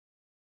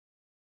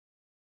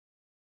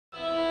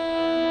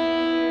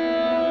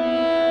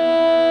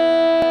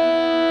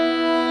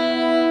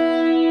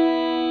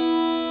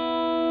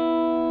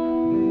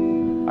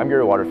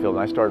Gary WaterField,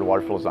 and I started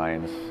WaterField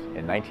Designs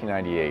in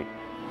 1998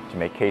 to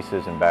make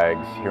cases and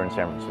bags here in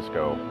San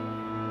Francisco.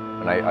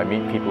 And I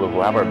meet people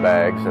who have our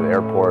bags at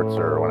airports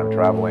or when I'm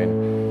traveling.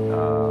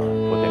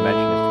 What they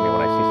mention is to me,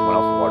 when I see someone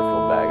else's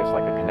WaterField bag, it's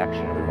like a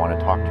connection. We want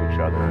to talk to each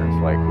other.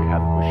 It's like we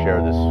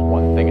share this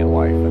one thing in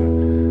life,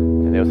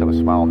 and they always have a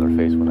smile on their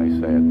face when they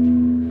say it.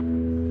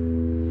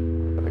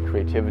 The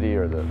creativity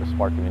or the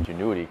spark of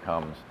ingenuity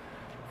comes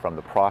from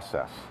the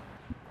process.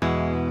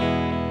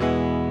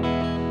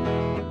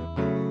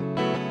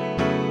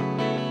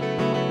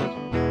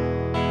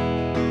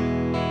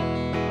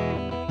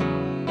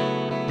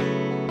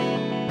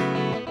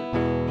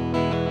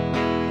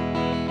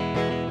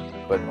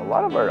 But a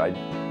lot of our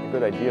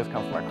good ideas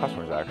come from our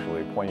customers,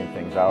 actually, pointing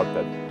things out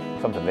that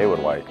something they would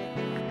like.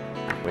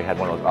 We had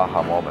one of those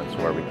aha moments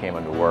where we came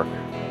into work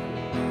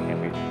and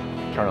we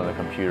turned on the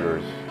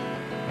computers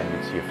and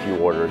we'd see a few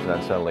orders, and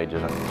then suddenly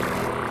just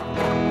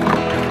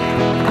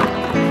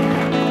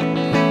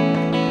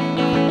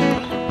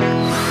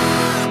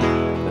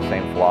the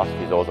same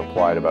philosophy is always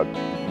applied about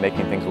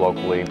making things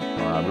locally,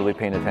 really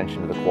paying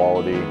attention to the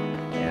quality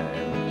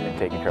and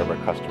taking care of our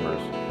customers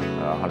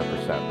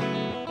 100%.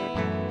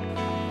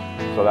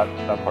 So that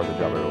part of the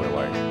job I really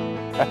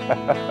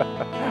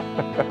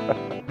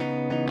like.